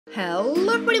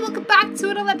Hello everybody, welcome back to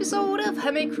another episode of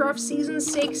Hermitcraft Season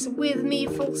 6 with me,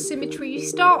 FalseSymmetry. We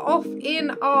start off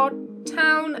in our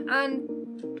town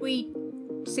and we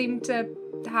seem to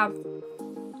have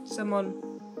someone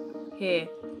here.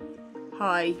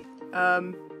 Hi.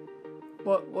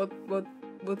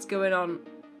 What's going on?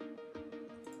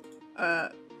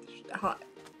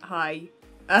 Hi.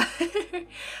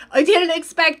 I didn't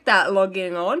expect that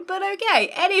logging on, but okay,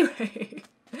 anyway.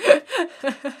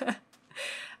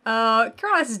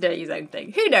 Keralis is doing his own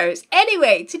thing. Who knows?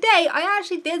 Anyway, today I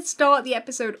actually did start the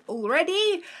episode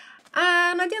already,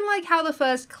 and I didn't like how the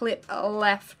first clip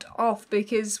left off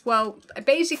because, well, I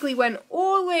basically went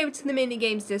all the way over to the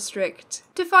minigames district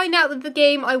to find out that the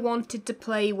game I wanted to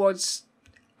play was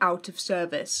out of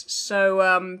service.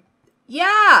 So,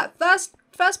 yeah, first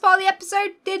part of the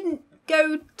episode didn't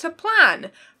go to plan,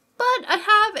 but I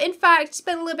have, in fact,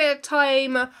 spent a little bit of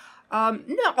time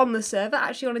not on the server,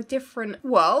 actually on a different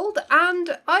world,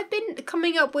 and I've been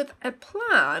coming up with a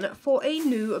plan for a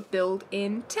new build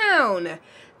in town.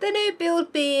 The new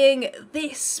build being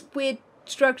this weird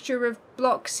structure of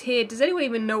blocks here. Does anyone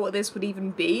even know what this would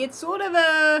even be? It's sort of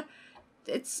a...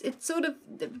 It's sort of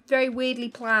very weirdly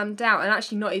planned out and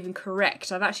actually not even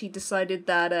correct. I've actually decided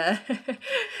that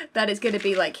that it's going to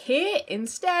be like here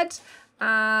instead.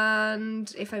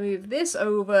 And if I move this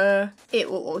over,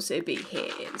 it will also be here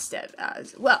instead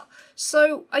as well.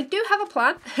 So I do have a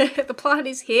plan. The plan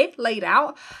is here, laid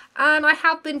out, and I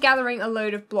have been gathering a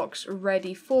load of blocks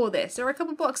ready for this. There are a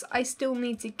couple of blocks I still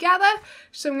need to gather,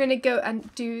 so I'm going to go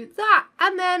and do that.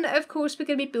 And then, of course, we're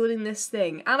going to be building this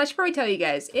thing. And I should probably tell you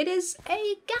guys, it is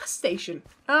a gas station.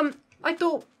 I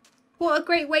thought, what a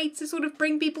great way to sort of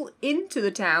bring people into the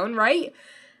town, right?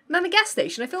 Than a gas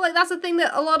station. I feel like that's a thing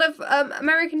that a lot of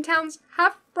American towns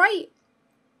have, right?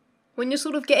 When you're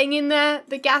sort of getting in there,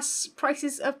 the gas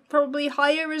prices are probably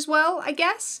higher as well, I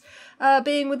guess,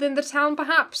 being within the town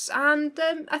perhaps, and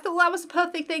I thought that was the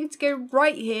perfect thing to go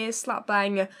right here, slap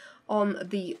bang on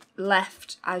the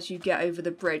left as you get over the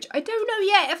bridge. I don't know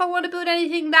yet if I want to build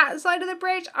anything that side of the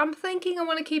bridge. I'm thinking I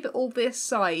want to keep it all this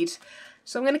side.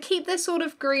 So I'm going to keep this sort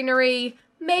of greenery,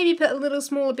 maybe put a little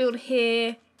smaller build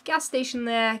here, gas station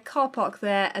there, car park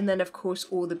there, and then of course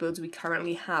all the builds we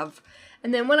currently have.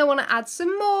 And then when I want to add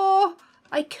some more,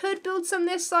 I could build some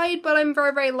this side, but I'm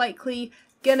very, very likely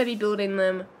going to be building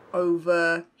them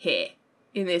over here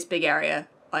in this big area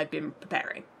I've been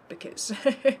preparing because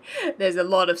there's a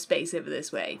lot of space over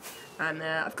this way. And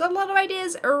I've got a lot of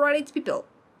ideas ready to be built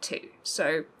too.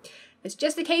 So it's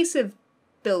just a case of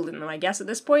building them, I guess, at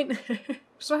this point.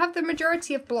 So I have the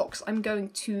majority of blocks I'm going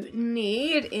to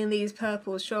need in these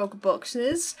purple shulk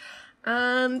boxes.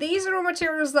 And these are all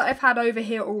materials that I've had over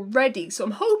here already, so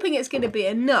I'm hoping it's going to be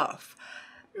enough.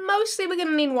 Mostly we're going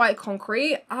to need white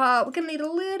concrete, we're going to need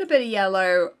a little bit of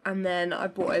yellow, and then I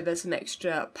brought over some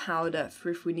extra powder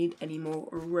for if we need any more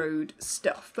road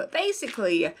stuff. But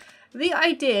basically, the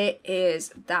idea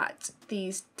is that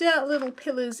these dirt little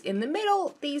pillars in the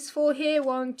middle, these four here,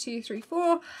 1, 2, 3,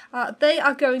 4, they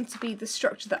are going to be the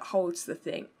structure that holds the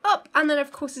thing up. And then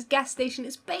of course this gas station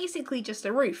is basically just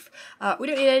a roof. We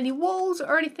don't need any walls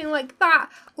or anything like that,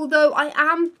 although I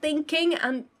am thinking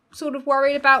and sort of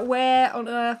worried about where on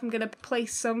earth I'm going to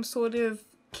place some sort of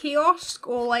kiosk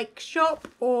or like shop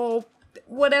or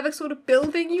whatever sort of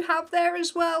building you have there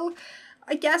as well.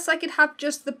 I guess I could have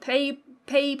just the pay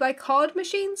by card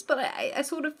machines, but I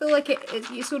sort of feel like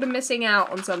you're sort of missing out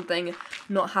on something,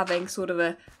 not having sort of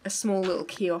a small little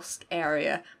kiosk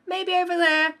area. Maybe over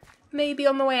there, maybe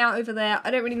on the way out over there.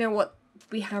 I don't really know what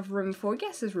we have room for. I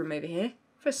guess there's room over here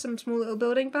for some small little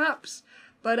building perhaps.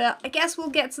 But I guess we'll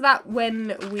get to that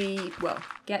when we, well,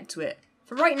 get to it.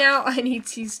 For right now, I need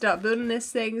to start building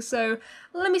this thing, so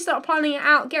let me start planning it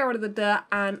out, get rid of the dirt,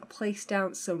 and place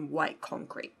down some white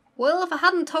concrete. Well, if I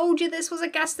hadn't told you this was a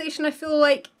gas station, I feel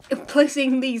like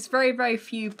placing these very, very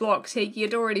few blocks here,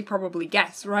 you'd already probably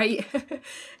guess, right? It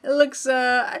looks,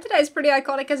 I don't know, it's pretty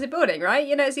iconic as a building, right?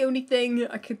 You know, it's the only thing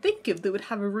I could think of that would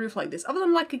have a roof like this, other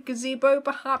than like a gazebo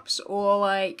perhaps, or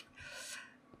like,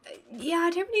 yeah,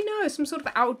 I don't really know, some sort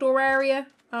of outdoor area.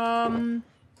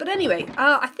 But anyway,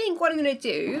 I think what I'm going to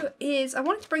do is I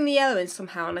wanted to bring the yellow in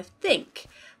somehow, and I think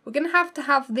we're going to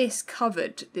have this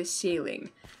covered, this ceiling.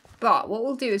 But what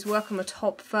we'll do is work on the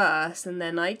top first, and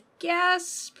then I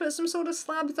guess put some sort of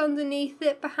slabs underneath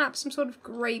it, perhaps some sort of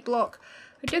grey block.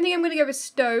 I don't think I'm going to go with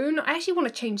stone. I actually want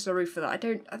to change the roof for that.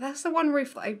 That's the one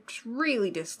roof that I really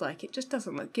dislike. It just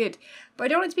doesn't look good. But I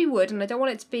don't want it to be wood, and I don't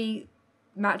want it to be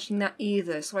matching that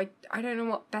either. So I don't know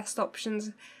what best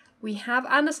options we have.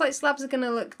 Andesite slabs are going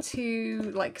to look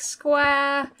too, like,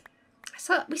 square.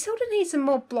 So we sort of need some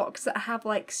more blocks that have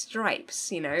like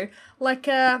stripes, you know, like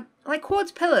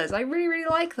quartz pillars. I really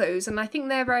like those, and I think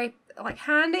they're very like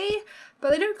handy,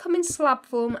 but they don't come in slab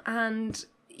form, and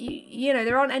you know,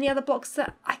 there aren't any other blocks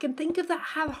that I can think of that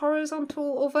have horizontal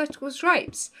or vertical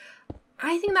stripes.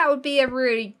 I think that would be a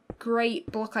really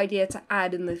great block idea to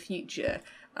add in the future.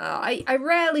 I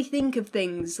rarely think of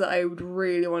things that I would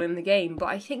really want in the game, but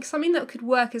I think something that could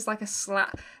work as like a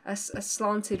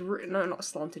slanted roof, no, not a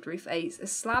slanted roof, a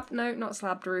slab, no, not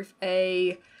slabbed roof,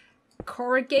 a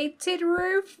corrugated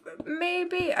roof,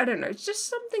 maybe? I don't know, it's just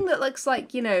something that looks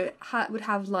like, you know, would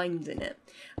have lines in it.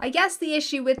 I guess the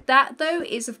issue with that, though,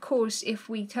 is of course if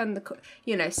we turn the,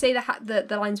 you know, say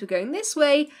the lines were going this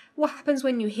way, what happens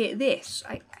when you hit this?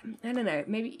 I don't know,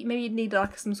 maybe you'd need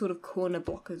like some sort of corner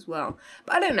block as well.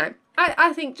 But I don't know,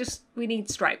 I think just we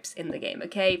need stripes in the game,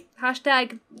 okay?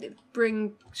 Hashtag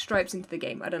bring stripes into the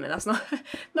game. I don't know, that's not,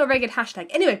 not a very good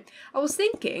hashtag. Anyway, I was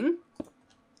thinking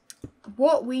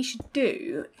what we should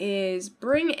do is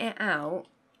bring it out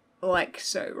like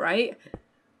so, right?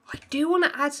 I do want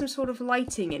to add some sort of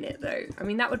lighting in it though. I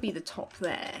mean, that would be the top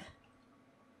there.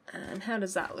 And how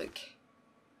does that look?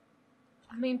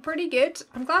 I mean, pretty good.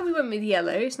 I'm glad we went with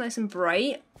yellow. It's nice and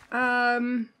bright.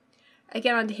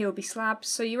 Again, under here will be slabs,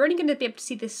 so you're only going to be able to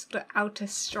see this sort of outer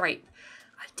stripe.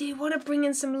 I do want to bring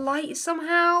in some light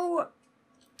somehow.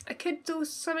 I could do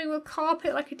something with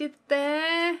carpet like I did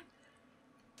there.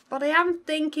 But I am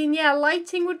thinking, yeah,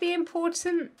 lighting would be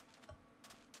important.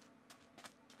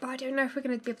 But I don't know if we're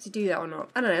going to be able to do that or not.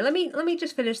 I don't know. Let me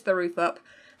just finish the roof up,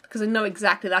 because I know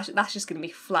exactly that's just going to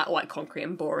be flat white concrete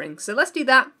and boring. So let's do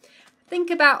that. Think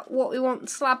about what we want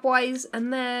slab-wise,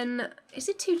 and then is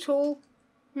it too tall?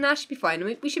 Nah, should be fine.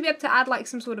 We should be able to add like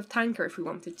some sort of tanker if we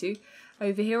wanted to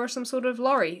over here, or some sort of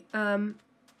lorry.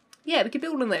 Yeah, we could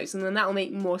build one of those, and then that'll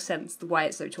make more sense the why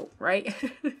it's so tall, right?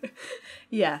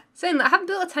 Yeah. Saying that, I haven't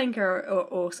built a tanker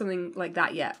or something like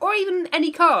that yet, or even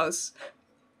any cars.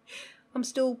 I'm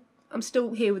still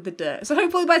here with the dirt. So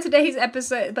hopefully by today's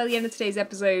episode, by the end of today's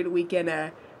episode, we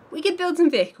can build some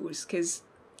vehicles, because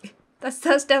that's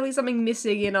definitely something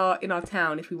missing in our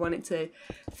town if we want it to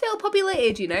feel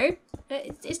populated. You know,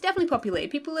 it's definitely populated.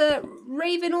 People are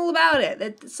raving all about it.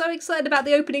 They're so excited about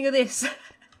the opening of this.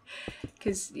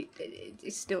 Because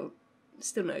it's still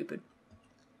not open.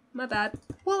 My bad.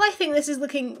 Well, I think this is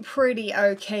looking pretty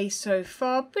okay so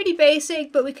far. Pretty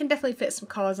basic, but we can definitely fit some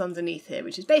cars underneath here,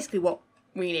 which is basically what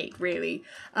we need, really.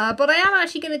 But I am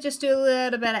actually going to just do a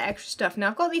little bit of extra stuff. Now,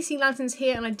 I've got these sea lanterns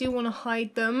here, and I do want to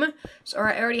hide them. So,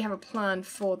 alright, I already have a plan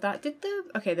for that.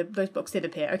 Okay, those blocks did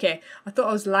appear. Okay, I thought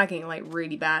I was lagging, like,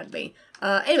 really badly.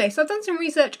 Anyway, so I've done some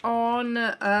research on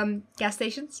gas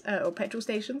stations, or petrol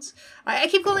stations. I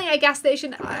keep calling it a gas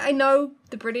station. I know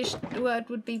the British word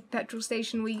would be petrol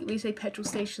station. We say petrol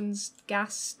stations,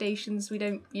 gas stations. We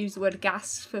don't use the word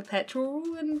gas for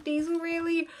petrol and diesel,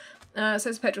 really. So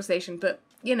it's a petrol station, but,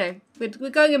 you know, we're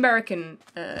going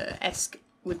American-esque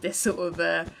with this sort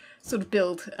of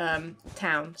build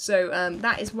town. So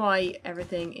that is why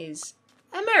everything is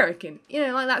American. You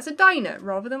know, like that's a diner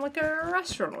rather than like a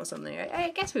restaurant or something. I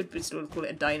guess we'd sort of call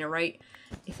it a diner, right?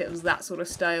 If it was that sort of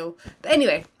style. But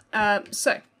anyway, that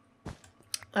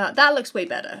looks way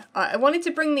better. I wanted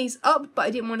to bring these up, but I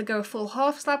didn't want to go a full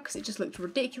half slab because it just looked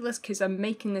ridiculous, because I'm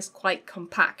making this quite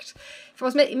compact. If I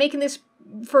was making this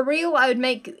for real, I would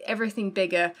make everything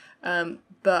bigger,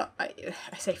 but I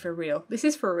say for real. This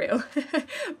is for real.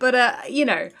 But, you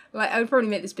know, like I would probably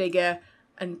make this bigger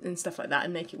and stuff like that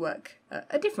and make it work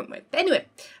a different way. But anyway,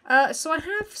 so I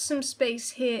have some space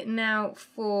here now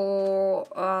for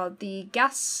the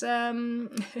gas,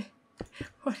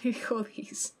 what do you call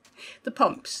these? The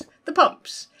pumps, the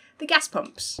gas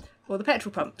pumps, or the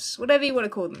petrol pumps, whatever you want to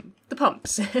call them, the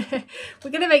pumps. We're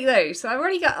going to make those. So I've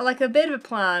already got like a bit of a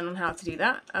plan on how to do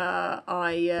that.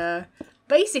 I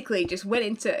basically just went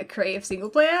into a creative single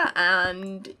player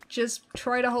and just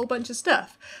tried a whole bunch of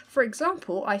stuff. For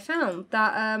example, I found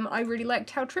that I really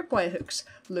liked how tripwire hooks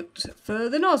looked for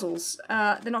the nozzles.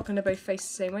 They're not going to both face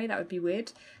the same way, that would be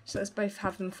weird. So let's both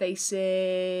have them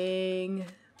facing...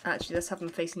 Actually, let's have them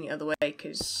facing the other way,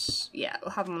 because, yeah,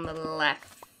 we'll have them on the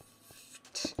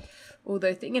left.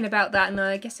 Although, thinking about that, no,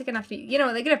 I guess they're going to have to be, you know,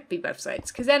 they're going to have to be both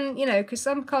sides. Because then, you know, because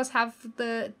some cars have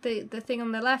the thing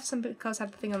on the left, some cars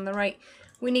have the thing on the right.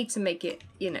 We need to make it,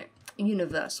 you know,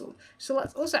 universal. So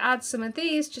let's also add some of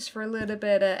these, just for a little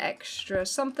bit of extra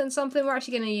something. We're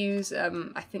actually going to use,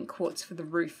 I think, quartz for the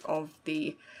roof of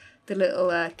the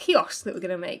little kiosk that we're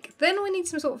going to make. Then we need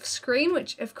some sort of screen,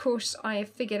 which of course I have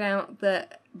figured out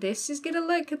that this is going to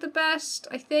look the best,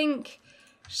 I think.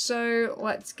 So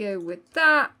let's go with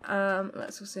that.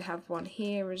 Let's also have one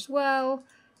here as well.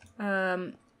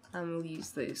 And we'll use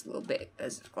those little bit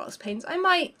as glass panes. I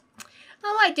might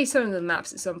do some of the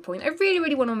maps at some point. I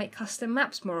really want to make custom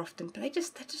maps more often, but they're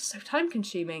just so time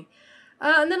consuming.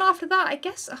 And then after that, I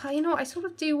guess, you know what, I sort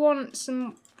of do want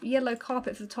some yellow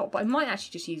carpet for the top, but I might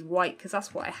actually just use white because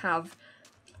that's what I have.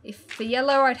 If for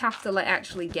yellow, I'd have to like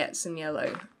actually get some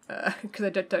yellow because I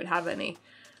don't have any.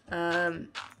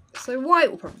 So white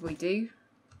will probably do.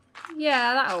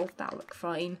 Yeah, that'll look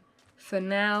fine. For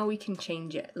now, we can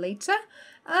change it later.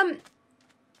 And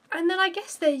then I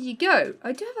guess there you go.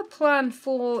 I do have a plan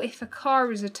for if a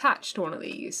car is attached to one of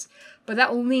these, but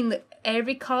that will mean that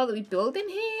every car that we build in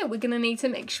here, we're going to need to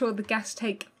make sure the gas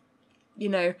tank, you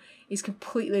know, is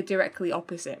completely directly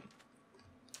opposite.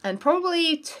 And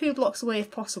probably 2 blocks away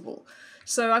if possible.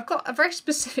 So I've got a very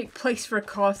specific place for a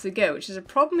car to go, which is a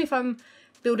problem if I'm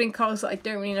building cars that I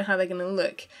don't really know how they're going to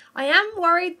look. I am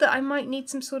worried that I might need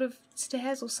some sort of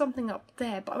stairs or something up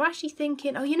there, but I'm actually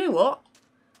thinking, oh, you know what?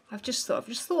 I've just thought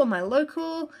of my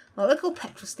local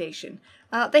petrol station.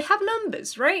 They have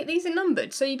numbers, right? These are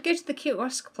numbered. So you'd go to the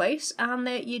kiosk place and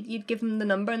you'd give them the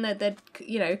number and they'd,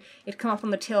 you know, it'd come up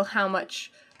on the till how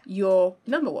much your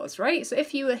number was, right? So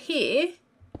if you were here,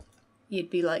 you'd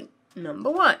be like number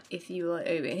 1. If you were like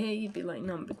over here, you'd be like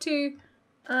number 2.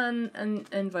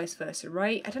 And vice versa,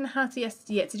 right? I don't know how to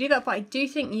yet to do that, but I do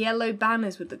think yellow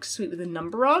banners would look sweet with a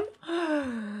number on.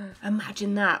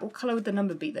 Imagine that. What colour would the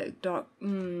number be though? Dark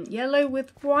yellow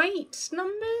with white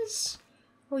numbers?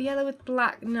 Or yellow with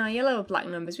black? No, yellow with black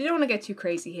numbers. We don't want to go too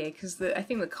crazy here because I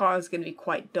think the car is going to be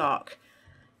quite dark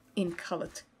in colour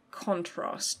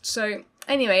contrast. So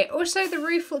anyway, also the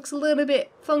roof looks a little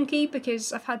bit funky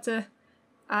because I've had to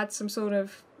add some sort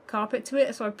of carpet to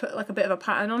it, so I put like a bit of a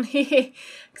pattern on here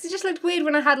because it just looked weird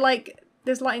when I had like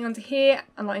there's lighting under here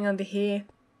and lighting under here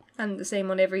and the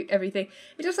same on everything.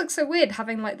 It just looks so weird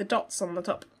having like the dots on the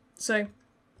top. So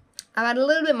I've had a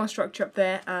little bit more structure up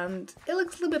there and it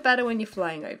looks a little bit better when you're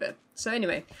flying over. So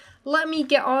anyway, let me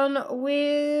get on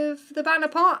with the banner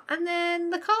part and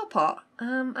then the car part,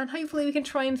 and hopefully we can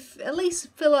try and at least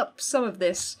fill up some of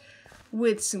this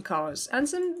with some cars and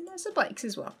some bikes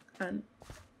as well, and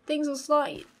things will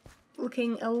start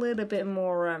looking a little bit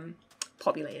more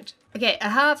populated. Okay, I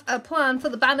have a plan for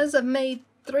the banners. I've made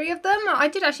 3 of them. I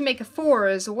did actually make a 4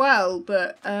 as well,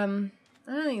 but I don't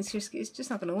think it's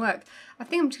just not going to work. I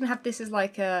think I'm just going to have this as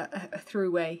like a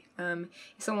throughway. If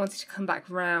someone wanted to come back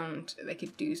round, they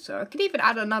could do so. I could even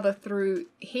add another through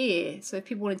here, so if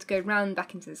people wanted to go round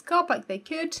back into this car park, they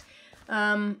could.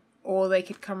 Or they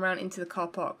could come round into the car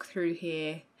park through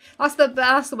here. That's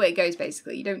the way it goes,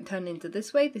 basically. You don't turn into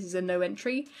this way. This is a no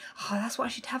entry. Oh, that's what I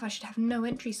should have. I should have no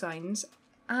entry signs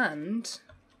and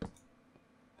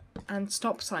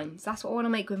stop signs. That's what I want to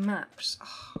make with maps.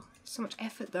 Oh, so much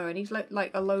effort though. I need like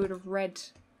a load of red.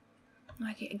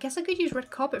 I guess I could use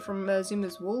red carpet from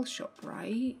Zuma's wall shop,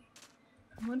 right?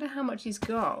 I wonder how much he's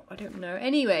got. I don't know.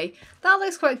 Anyway, that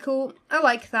looks quite cool. I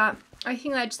like that. I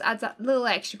think that just adds that little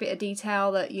extra bit of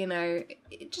detail that, you know,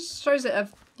 it just shows that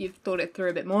you've thought it through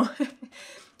a bit more.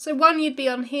 So 1 you'd be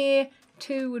on here,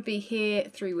 2 would be here,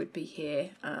 3 would be here,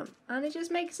 and it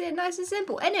just makes it nice and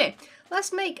simple. Anyway,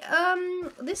 let's make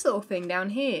this little thing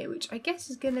down here, which I guess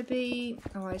is going to be...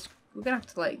 Oh, we're going to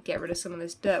have to like get rid of some of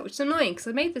this dirt, which is annoying because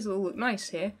I made this all look nice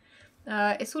here.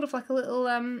 It's sort of like a little...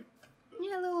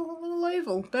 yeah, a little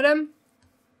oval, but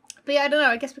yeah, I don't know.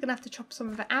 I guess we're gonna have to chop some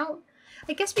of it out.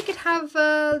 I guess we could have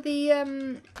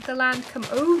the land come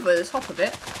over the top of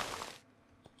it,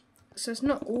 so it's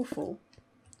not awful.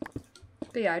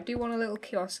 But yeah, I do want a little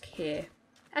kiosk here.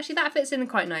 Actually, that fits in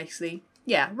quite nicely.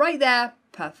 Yeah, right there,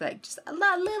 perfect. Just a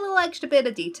little extra bit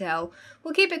of detail.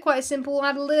 We'll keep it quite simple. We'll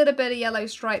add a little bit of yellow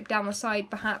stripe down the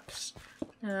side, perhaps.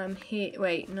 Here,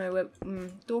 wait, no,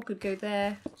 door could go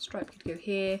there. Stripe could go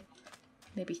here.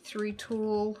 Maybe 3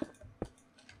 tall,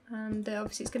 and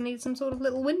obviously it's going to need some sort of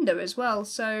little window as well,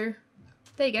 so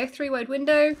there you go, 3 wide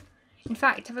window. In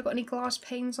fact, have I got any glass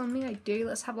panes on me? I do.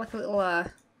 Let's have like a little,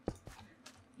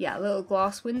 yeah, a little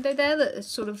glass window there that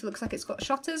sort of looks like it's got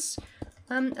shutters,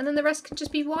 and then the rest can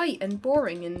just be white and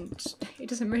boring, and it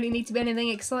doesn't really need to be anything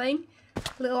exciting.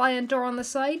 A little iron door on the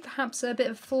side, perhaps a bit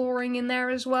of flooring in there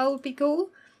as well would be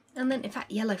cool, and then, in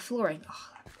fact, yellow flooring. Oh,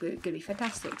 going to be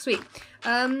fantastic. Sweet.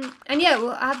 And yeah,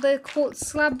 we'll add the quartz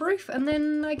slab roof, and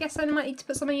then I guess I might need to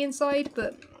put something inside,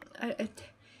 but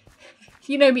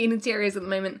you know me in interiors at the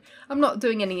moment. I'm not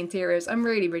doing any interiors. I'm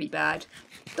really bad.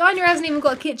 Diner hasn't even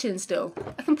got a kitchen still.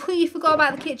 I completely forgot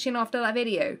about the kitchen after that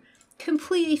video.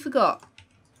 Completely forgot.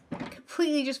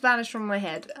 Completely just vanished from my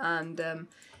head, and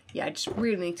yeah, I just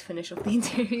really need to finish off the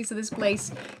interiors of this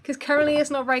place, because currently it's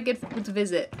not very good for people to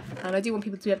visit, and I do want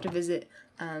people to be able to visit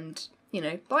and, you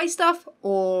know, buy stuff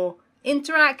or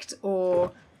interact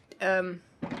or,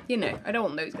 you know, I don't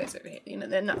want those guys over here. You know,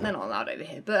 they're not allowed over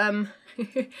here, but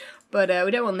but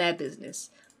we don't want their business.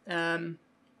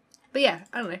 But yeah,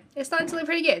 I don't know. It's starting to look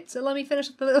pretty good. So let me finish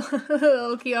up the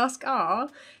little kiosk. Ah,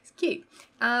 it's cute.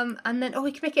 And then, oh,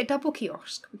 we could make it a double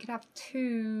kiosk. We could have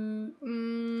two.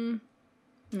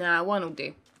 Nah, one will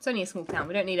do. It's only a small town.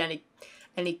 We don't need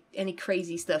any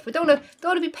crazy stuff. We don't want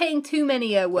to be paying too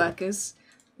many workers.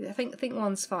 I think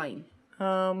one's fine.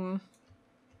 Hi.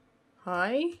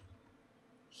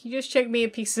 You just chucked me a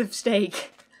piece of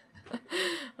steak.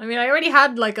 I mean, I already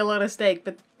had like a lot of steak,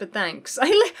 but thanks.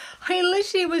 I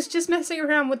literally was just messing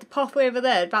around with the pathway over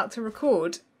there, about to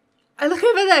record. I look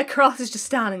over there, Keralis is just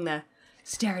standing there,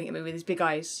 staring at me with his big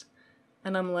eyes,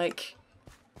 and I'm like,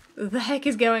 the heck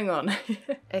is going on?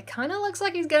 It kind of looks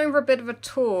like he's going for a bit of a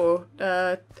tour.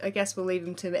 I guess we'll leave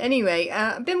him to it. Anyway,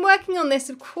 I've been working on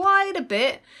this quite a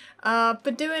bit.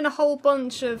 But doing a whole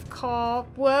bunch of car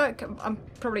work. I'm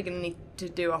probably going to need to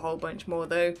do a whole bunch more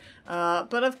though.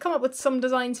 But I've come up with some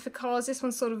designs for cars. This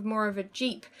one's sort of more of a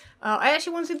Jeep. I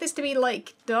actually wanted this to be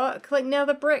like dark, like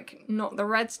nether brick, not the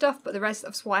red stuff, but the red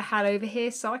stuff's what I had over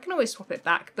here, so I can always swap it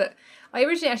back. But I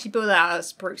originally actually built it out of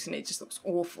spruce and it just looks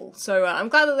awful. So I'm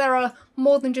glad that there are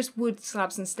more than just wood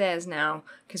slabs and stairs now,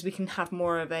 because we can have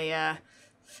more of a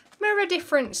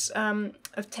difference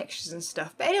of textures and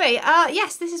stuff. But anyway,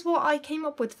 yes, this is what I came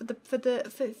up with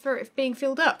for it being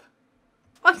filled up.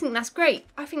 I think that's great.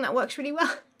 I think that works really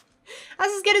well.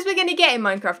 That's as good as we're going to get in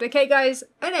Minecraft, okay, guys?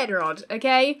 An end rod,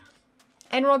 okay?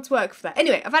 End rods work for that.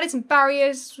 Anyway, I've added some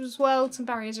barriers as well, some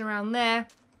barriers around there.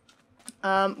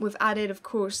 We've added, of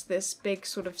course, this big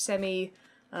sort of semi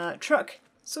truck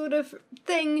sort of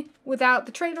thing without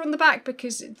the trailer on the back,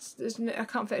 because I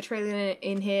can't fit a trailer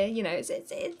in here. You know,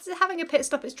 it's having a pit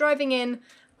stop. It's driving in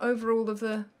over all of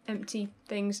the empty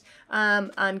things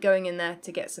and going in there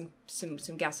to get some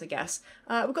gas, I guess.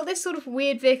 We've got this sort of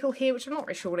weird vehicle here, which I'm not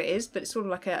really sure what it is, but it's sort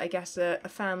of like I guess a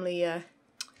family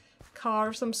car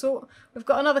of some sort. We've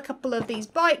got another couple of these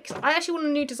bikes. I actually want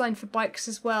a new design for bikes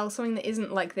as well, something that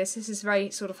isn't like this. This is very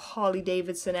sort of Harley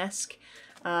Davidson-esque.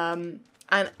 And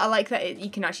I like that you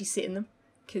can actually sit in them,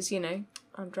 because, you know,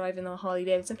 I'm driving a Harley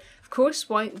Davidson. Of course,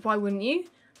 why wouldn't you?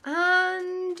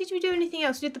 And did we do anything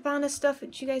else? We did the banner stuff,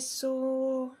 which you guys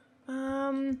saw.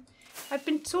 I've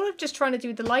been sort of just trying to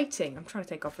do the lighting. I'm trying to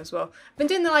take off as well. I've been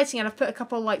doing the lighting, and I've put a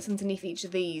couple of lights underneath each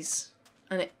of these,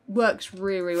 and it works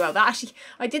really, really well. That actually,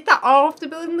 I did that after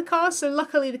building the cars, so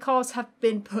luckily the cars have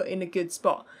been put in a good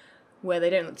spot where they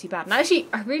don't look too bad. And actually,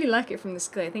 I really like it from the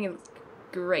sky. I think it looks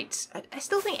great. I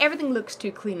still think everything looks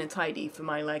too clean and tidy for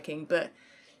my liking, but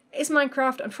it's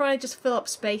Minecraft. I'm trying to just fill up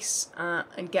space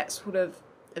and get sort of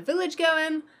a village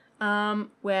going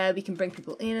where we can bring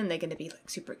people in and they're going to be like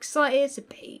super excited to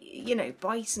pay, you know,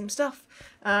 buy some stuff.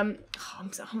 I'm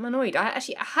annoyed. I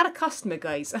had a customer,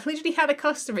 guys. I literally had a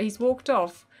customer. He's walked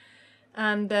off,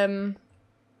 and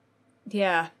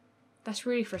yeah, that's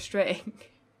really frustrating.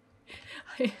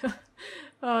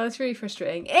 Oh, that's really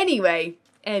frustrating. Anyway,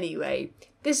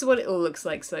 this is what it all looks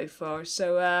like so far.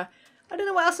 So, I don't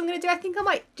know what else I'm going to do. I think I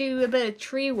might do a bit of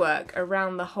tree work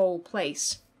around the whole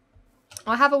place.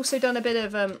 I have also done a bit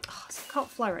of, I can't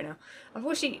fly right now. I've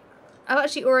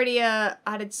actually already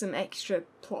added some extra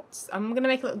plots. I'm going to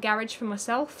make a little garage for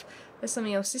myself. There's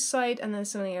something else this side, and there's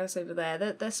something else over there.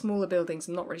 They're smaller buildings.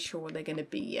 I'm not really sure what they're going to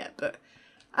be yet, but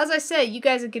as I say, you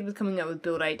guys are good with coming up with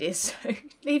build ideas, so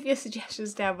leave your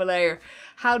suggestions down below.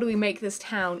 How do we make this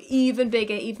town even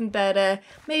bigger, even better?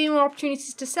 Maybe more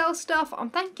opportunities to sell stuff. I'm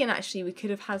thinking actually we could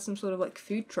have had some sort of like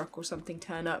food truck or something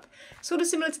turn up. Sort of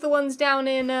similar to the ones down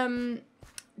in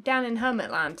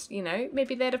Hermitland, you know?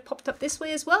 Maybe they'd have popped up this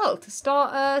way as well to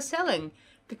start selling,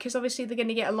 because obviously they're going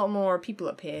to get a lot more people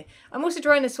up here. I'm also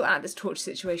trying to sort out this torch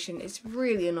situation. It's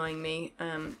really annoying me,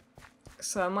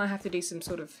 so I might have to do some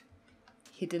sort of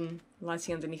hidden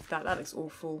lighting underneath that. That looks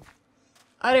awful.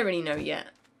 I don't really know yet.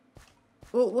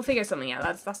 We'll figure something out.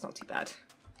 That's not too bad.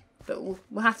 But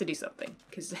we'll have to do something,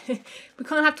 because we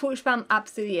can't have torch spam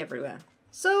absolutely everywhere.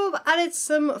 So I've added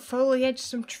some foliage,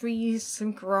 some trees,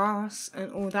 some grass,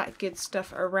 and all that good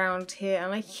stuff around here,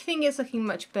 and I think it's looking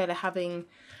much better having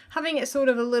it sort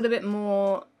of a little bit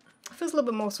more feels a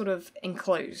little bit more sort of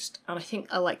enclosed, and I think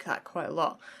I like that quite a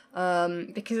lot.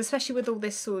 Because especially with all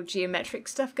this sort of geometric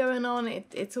stuff going on,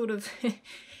 it sort of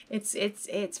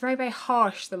it's very, very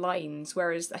harsh, the lines,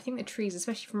 whereas I think the trees,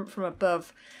 especially from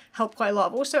above, help quite a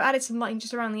lot. I've also added some lighting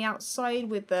just around the outside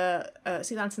with the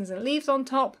sea lanterns and leaves on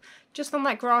top, just on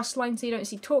that grass line so you don't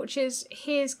see torches.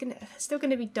 Here's still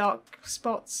gonna be dark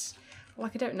spots.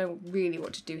 Like, I don't know really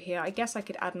what to do here. I guess I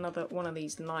could add another one of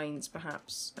these lines,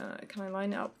 perhaps. Can I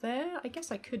line it up there? I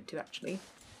guess I could do, actually.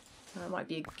 Might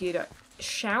be a good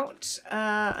shout.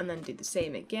 And then do the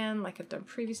same again, like I've done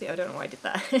previously. I don't know why I did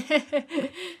that.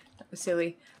 That was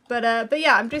silly. But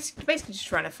yeah, I'm basically just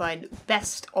trying to find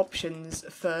best options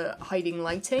for hiding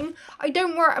lighting.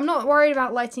 I'm not worried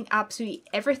about lighting absolutely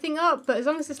everything up, but as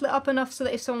long as it's lit up enough so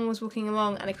that if someone was walking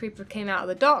along and a creeper came out of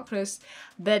the darkness,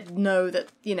 they'd know that,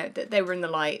 you know, that they were in the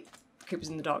light, creepers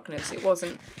in the darkness. It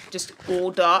wasn't just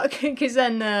all dark, because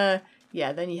then,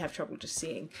 yeah, then you have trouble just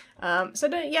seeing. So I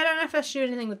don't know if I should do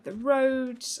anything with the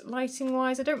roads, lighting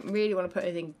wise. I don't really want to put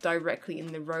anything directly in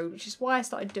the road, which is why I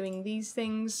started doing these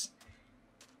things.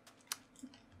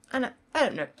 And I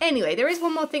don't know. Anyway, there is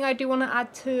one more thing I do want to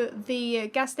add to the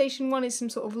gas station. One is some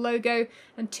sort of logo,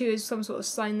 and two is some sort of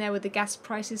sign there with the gas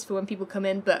prices for when people come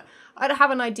in. But I don't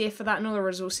have an idea for that and all the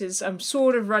resources. I'm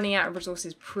sort of running out of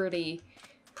resources pretty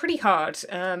hard.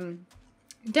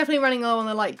 Definitely running low on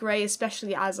the light grey,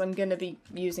 especially as I'm going to be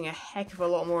using a heck of a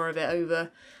lot more of it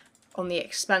over on the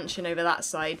expansion over that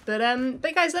side. But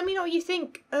guys, let me know what you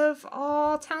think of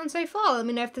our town so far. Let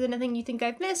me know if there's anything you think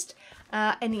I've missed,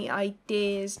 any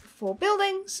ideas for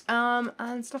buildings,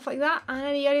 and stuff like that, and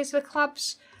any ideas for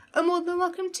collabs are more than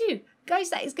welcome too. Guys,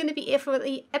 that is going to be it for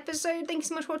the episode. Thank you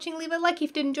so much for watching. Leave a like if you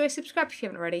did enjoy, subscribe if you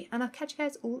haven't already, and I'll catch you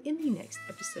guys all in the next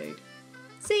episode.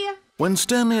 See ya! When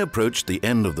Stanley approached the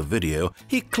end of the video,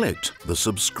 he clicked the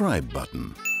subscribe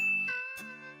button.